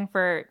amazing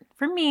for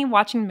me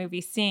watching the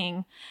movie,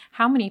 seeing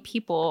how many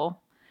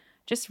people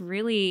just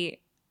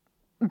really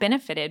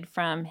benefited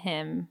from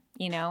him,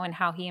 and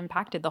how he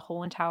impacted the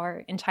whole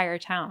entire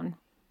town.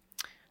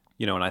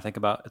 When I think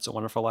about It's a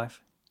Wonderful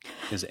Life,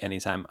 is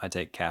anytime I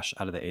take cash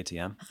out of the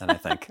ATM and I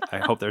think, I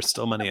hope there's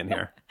still money in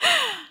here.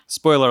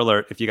 Spoiler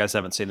alert, if you guys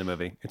haven't seen the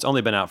movie, it's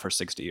only been out for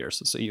 60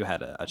 years, so you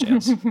had a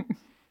chance.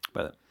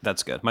 But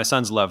that's good. My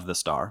sons love The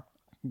Star.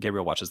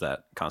 Gabriel watches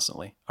that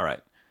constantly. All right.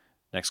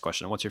 Next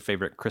question. What's your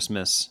favorite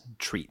Christmas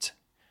treat?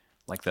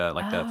 Like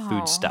the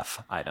food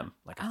stuff item,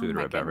 like a food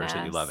or a beverage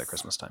that you love at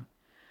Christmas time.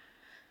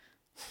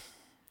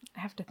 I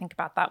have to think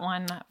about that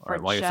one. All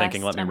right, while you're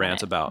thinking, let me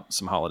rant about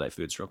some holiday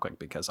foods real quick,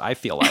 because I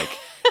feel like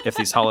if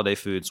these holiday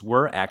foods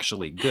were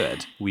actually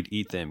good, we'd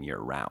eat them year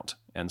round.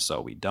 And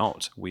so we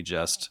don't. We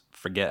just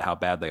forget how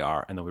bad they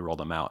are, and then we roll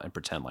them out and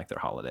pretend like they're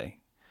holiday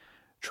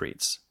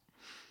treats.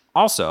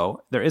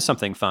 Also, there is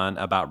something fun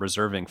about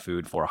reserving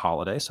food for a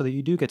holiday so that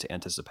you do get to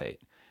anticipate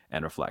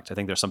and reflect. I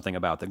think there's something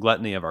about the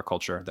gluttony of our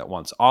culture that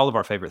wants all of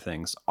our favorite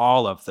things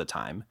all of the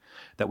time,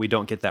 that we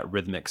don't get that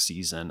rhythmic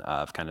season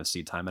of kind of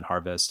seed time and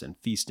harvest and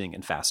feasting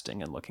and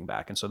fasting and looking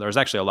back. And so there's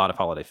actually a lot of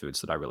holiday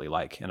foods that I really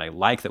like, and I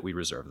like that we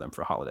reserve them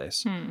for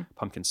holidays.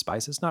 Pumpkin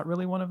spice is not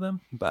really one of them,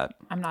 but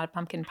I'm not a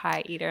pumpkin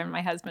pie eater, and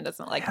my husband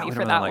doesn't like me we for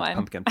don't that really like one.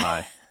 Pumpkin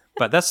pie.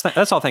 But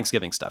that's all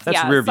Thanksgiving stuff.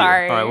 That's rear view.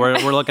 Sorry. All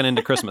right, we're looking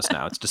into Christmas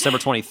now. It's December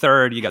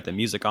 23rd. You got the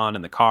music on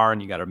in the car,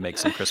 and you got to make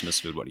some Christmas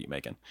food. What are you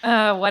making?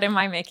 What am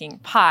I making?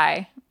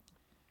 Pie.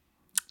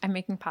 I'm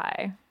making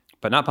pie.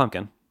 But not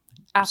pumpkin.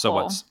 Apple. So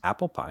what's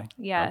apple pie?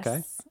 Yes.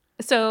 Okay.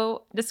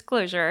 So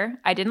disclosure,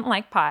 I didn't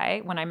like pie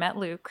when I met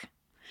Luke.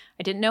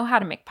 I didn't know how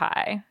to make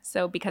pie.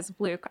 So because of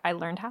Luke, I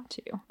learned how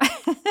to.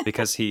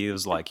 Because he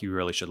was like, you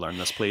really should learn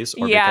this, please?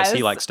 Or Yes. because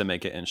he likes to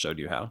make it and showed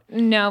you how?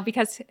 No,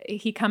 because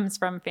he comes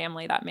from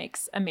family that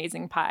makes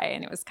amazing pie.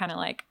 And it was kind of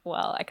like,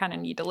 well, I kind of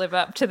need to live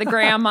up to the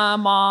grandma,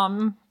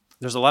 mom.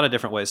 There's a lot of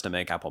different ways to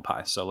make apple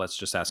pie. So let's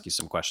just ask you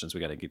some questions.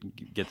 We got to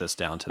get this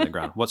down to the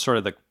ground. What's sort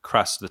of the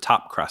crust, the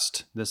top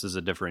crust? This is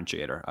a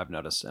differentiator I've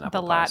noticed in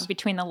apple pies.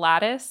 Between the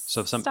lattice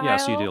So so you do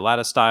style?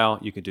 lattice style.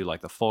 You could do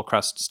like the full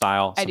crust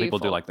style. Some people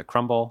do full. like the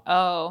crumble.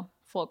 Oh,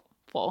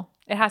 full.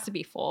 It has to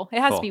be full. It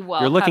has Full. to be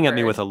well You're looking at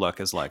me covered. with a look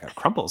as like a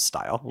crumble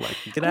style. Like,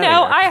 get out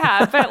No, of here. I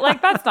have, but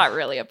like that's not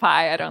really a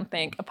pie, I don't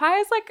think. A pie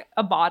is like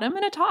a bottom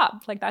and a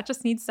top. Like that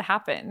just needs to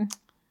happen.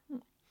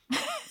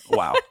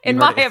 Wow. In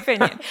my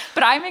opinion.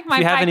 But I make my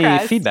If you have pie any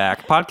crust.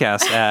 feedback,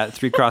 podcast at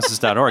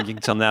threecrosses.org. You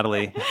can tell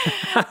Natalie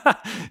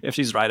if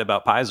she's right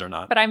about pies or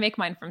not. But I make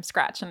mine from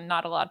scratch, and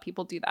not a lot of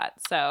people do that.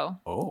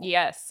 So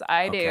yes,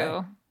 I do.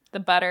 Okay. The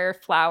butter,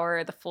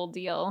 flour, the full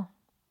deal.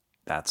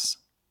 That's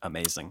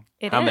amazing.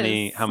 It How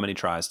is. many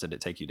tries did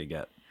it take you to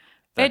get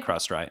that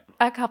crust right?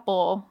 A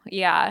couple,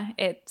 yeah.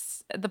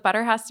 It's the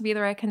butter has to be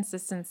the right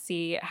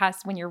consistency. It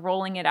has when you're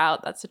rolling it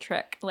out. That's a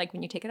trick. Like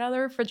when you take it out of the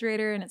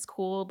refrigerator and it's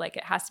cooled, like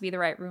it has to be the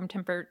right room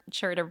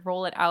temperature to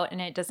roll it out,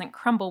 and it doesn't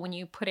crumble when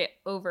you put it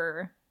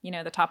over,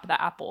 the top of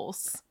the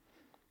apples.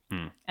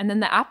 And then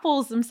the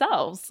apples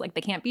themselves, like they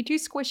can't be too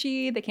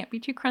squishy, they can't be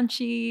too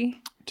crunchy.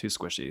 Too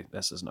squishy.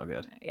 This is no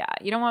good. Yeah,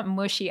 you don't want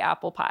mushy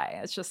apple pie.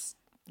 It's just,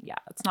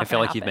 it's not. I feel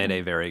gonna like you've happen. made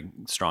a very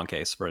strong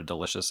case for a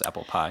delicious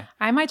apple pie.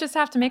 I might just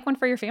have to make one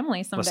for your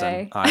family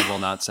someday. Listen, I will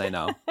not say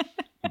no,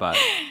 but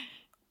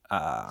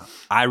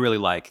I really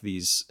like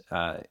these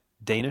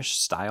Danish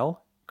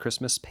style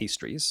Christmas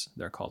pastries.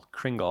 They're called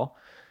Kringle,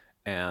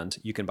 and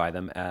you can buy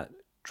them at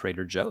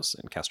Trader Joe's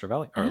in Castro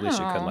Valley, or at least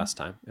you could last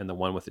time. And the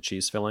one with the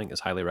cheese filling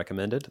is highly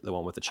recommended. The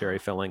one with the cherry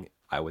filling,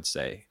 I would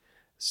say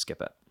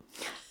skip it.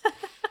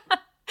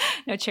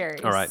 No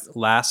cherries. All right,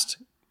 last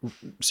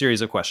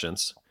series of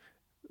questions.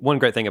 One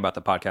great thing about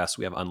the podcast,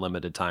 we have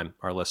unlimited time.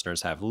 Our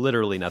listeners have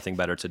literally nothing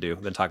better to do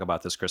than talk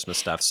about this Christmas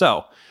stuff.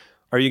 So,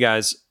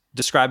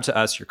 describe to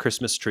us your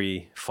Christmas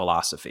tree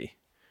philosophy.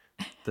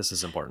 This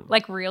is important.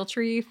 Like real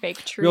tree,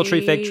 fake tree. Real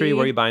tree, fake tree.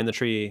 Where are you buying the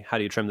tree? How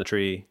do you trim the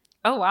tree?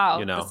 Oh wow,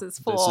 You know, this is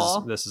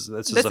full. This is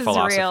a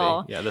philosophy.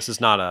 Real. Yeah, this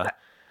is not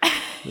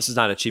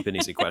a cheap and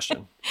easy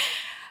question.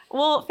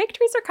 Well, fake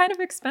trees are kind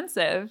of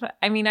expensive.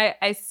 I mean,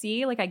 I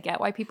see, like, I get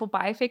why people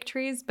buy fake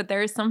trees, but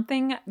there is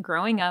something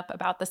growing up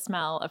about the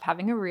smell of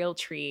having a real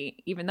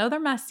tree, even though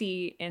they're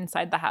messy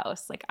inside the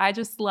house. Like, I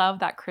just love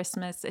that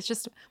Christmas. It's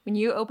just when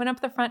you open up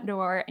the front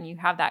door and you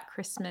have that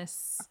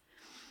Christmas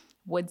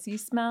woodsy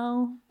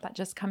smell that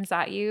just comes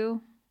at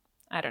you.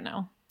 I don't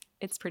know.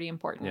 It's pretty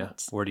important. Yeah.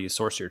 Where do you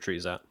source your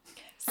trees at?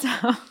 So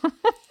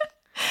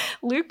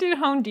Luke did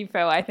Home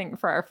Depot, I think,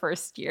 for our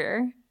first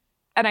year.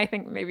 And I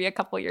think maybe a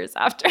couple years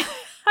after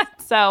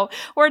that. So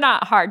we're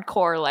not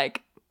hardcore,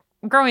 like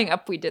growing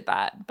up we did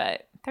that,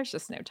 but there's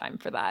just no time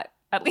for that,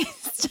 at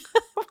least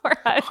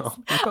for us.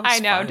 I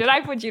know. Fine. Did I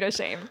put you to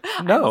shame?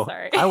 No. I'm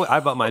sorry. I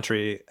bought my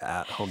tree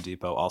at Home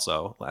Depot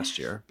also last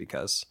year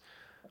because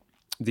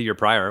the year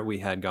prior we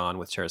had gone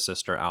with Tara's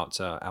sister out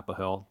to Apple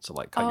Hill to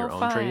like cut your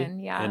own tree.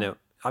 Yeah.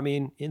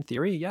 And in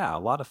theory, yeah, a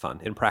lot of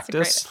fun. In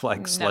practice,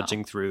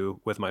 sledging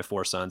through with my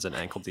 4 sons in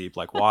ankle deep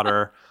like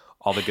water.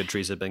 All the good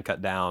trees had been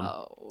cut down.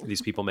 Oh.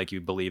 These people make you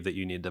believe that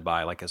you need to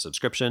buy like a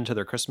subscription to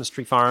their Christmas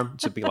tree farm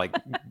to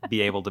be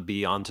able to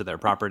be onto their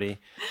property.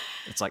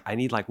 It's like, I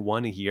need like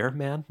one a year,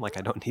 man. Like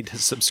I don't need to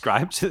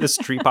subscribe to this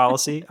tree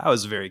policy. I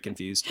was very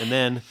confused. And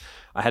then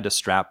I had to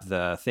strap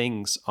the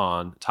things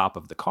on top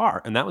of the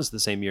car. And that was the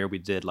same year we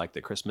did like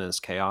the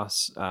Christmas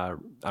chaos. I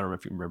don't know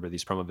if you remember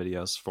these promo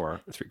videos for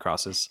Three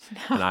Crosses.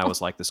 No. And I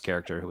was like this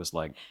character who was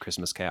like,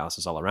 Christmas chaos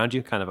is all around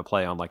you. Kind of a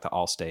play on like the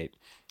Allstate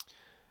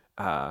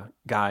guy.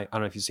 I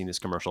don't know if you've seen these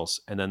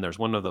commercials. And then there's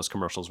one of those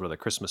commercials where the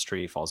Christmas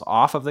tree falls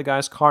off of the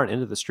guy's car and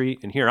into the street.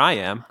 And here I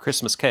am,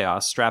 Christmas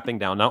chaos, strapping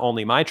down not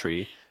only my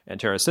tree and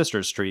Tara's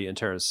sister's tree and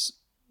Tara's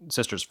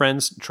sister's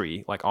friend's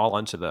tree, like all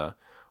onto the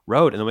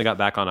road. And then we got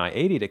back on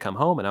I-80 to come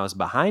home and I was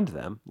behind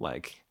them.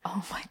 Like,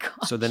 oh my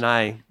God. So then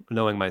I,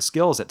 knowing my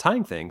skills at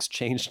tying things,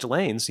 changed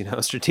lanes,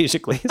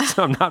 strategically.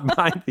 So I'm not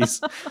behind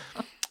these.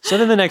 So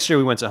then the next year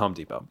we went to Home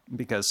Depot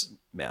because,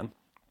 man,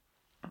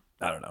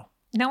 I don't know.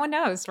 No one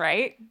knows,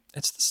 right?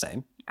 It's the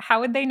same. How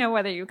would they know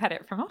whether you cut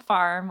it from a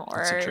farm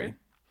or... It's a tree.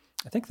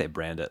 I think they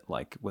brand it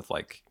like with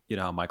like,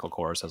 how Michael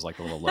Kors has like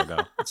a little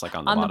logo. It's like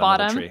on the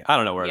bottom of the tree. I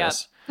don't know where it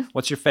is.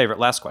 What's your favorite?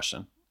 Last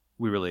question.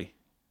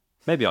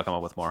 Maybe I'll come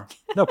up with more.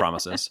 No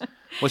promises.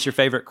 What's your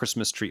favorite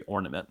Christmas tree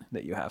ornament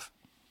that you have?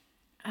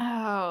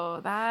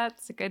 Oh,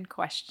 that's a good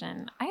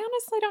question. I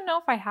honestly don't know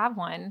if I have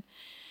one.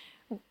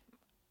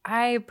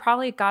 I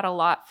probably got a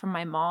lot from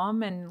my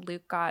mom, and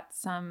Luke got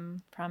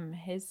some from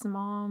his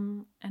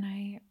mom. And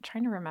I'm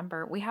trying to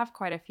remember. We have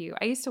quite a few.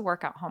 I used to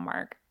work at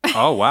Hallmark.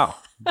 Oh, wow.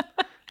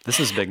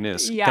 This is big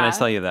news. Yeah. Can I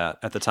tell you that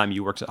at the time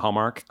you worked at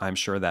Hallmark, I'm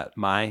sure that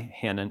my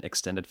Hannon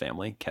extended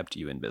family kept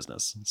you in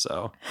business.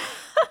 So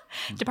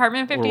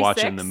Department 56. We're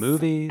watching the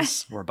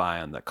movies. We're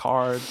buying the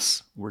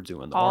cards. We're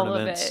doing the all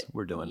ornaments. Of it.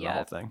 We're doing the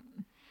whole thing.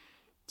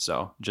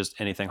 So just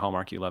anything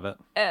Hallmark, you love it?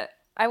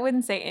 I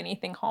wouldn't say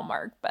anything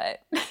Hallmark, but...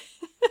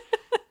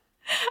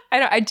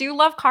 I do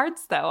love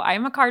cards though.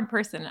 I'm a card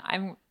person.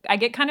 I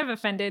get kind of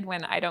offended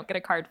when I don't get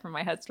a card from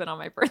my husband on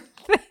my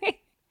birthday.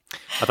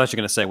 I thought you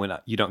were going to say when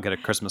you don't get a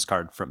Christmas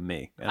card from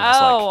me. And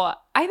I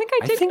think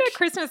I did get a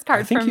Christmas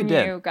card from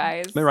you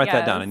guys. Let me write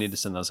that down. I need to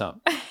send those out.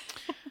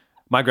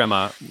 My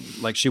grandma,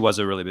 she was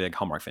a really big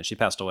Hallmark fan. She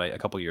passed away a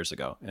couple years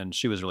ago, and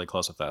she was really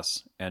close with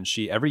us. And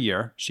every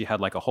year, she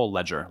had like a whole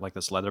ledger, like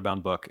this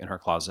leather-bound book in her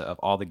closet of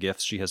all the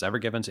gifts she has ever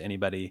given to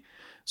anybody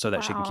so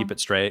that she can keep it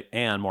straight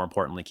and, more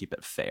importantly, keep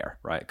it fair,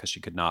 right? Because she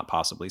could not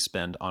possibly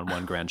spend on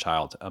one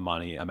grandchild a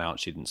money amount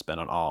she didn't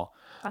spend on all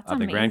of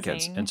the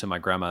grandkids. And to my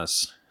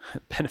grandma's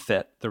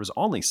benefit, there was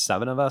only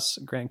 7 of us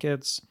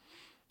grandkids,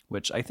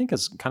 which I think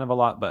is kind of a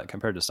lot, but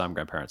compared to some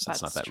grandparents,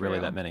 that's not really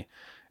that many.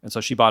 And so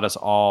she bought us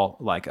all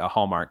like a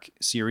Hallmark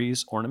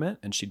series ornament,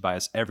 and she'd buy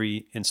us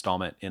every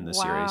installment in the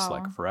series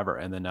like forever.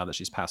 And then now that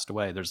she's passed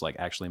away, there's like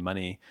actually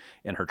money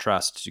in her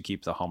trust to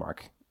keep the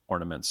Hallmark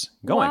ornaments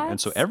going. And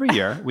so every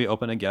year we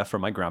open a gift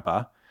from my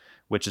grandpa,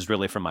 which is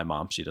really from my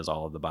mom. She does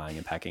all of the buying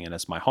and packing, and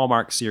it's my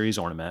Hallmark series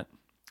ornament.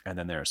 And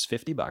then there's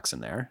 $50 in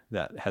there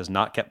that has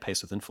not kept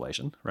pace with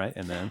inflation, right?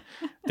 And then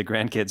the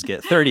grandkids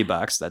get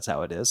 $30. That's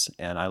how it is.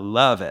 And I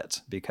love it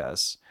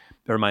because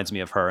it reminds me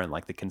of her and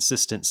like the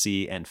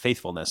consistency and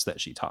faithfulness that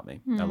she taught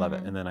me. I love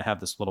it. And then I have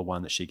this little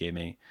one that she gave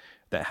me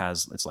that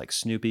it's like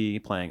Snoopy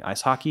playing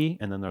ice hockey.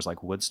 And then there's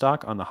like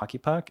Woodstock on the hockey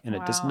puck. And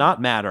it does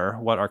not matter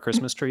what our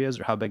Christmas tree is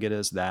or how big it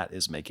is. That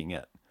is making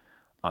it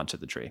onto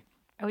the tree.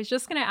 I was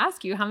just going to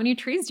ask you, how many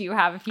trees do you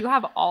have if you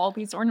have all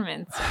these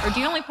ornaments? Or do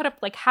you only put up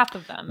like half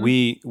of them?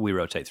 We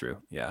rotate through,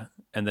 yeah.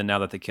 And then now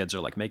that the kids are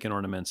like making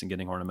ornaments and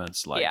getting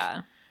ornaments, like,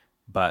 yeah.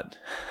 But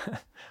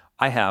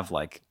I have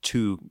like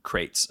 2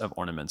 crates of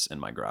ornaments in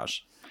my garage.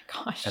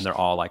 Gosh. And they're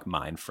all like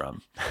mine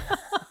from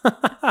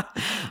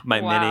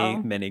my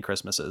many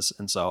Christmases.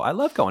 And so I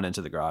love going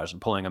into the garage and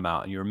pulling them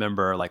out. And you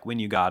remember like when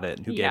you got it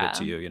and who gave it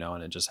to you, you know,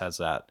 and it just has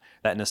that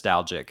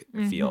nostalgic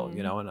feel,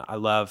 you know, and I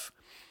love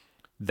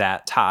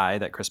that tie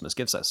that Christmas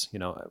gives us, you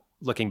know,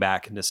 looking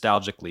back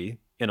nostalgically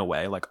in a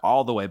way, like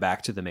all the way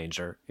back to the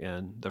manger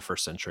in the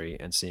first century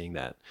and seeing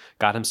that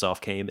God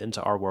himself came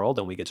into our world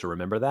and we get to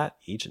remember that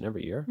each and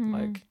every year.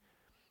 Like,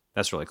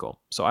 that's really cool.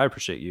 So I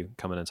appreciate you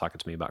coming and talking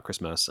to me about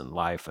Christmas and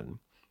life and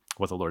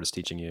what the Lord is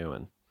teaching you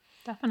and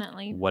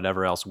definitely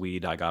whatever else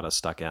weed I got us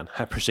stuck in.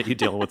 I appreciate you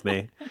dealing with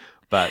me.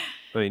 But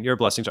I mean, you're a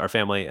blessing to our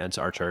family and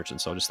to our church.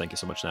 And so just thank you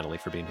so much, Natalie,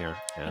 for being here.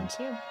 And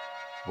thank you.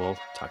 We'll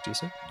talk to you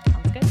soon.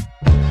 Sounds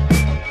good.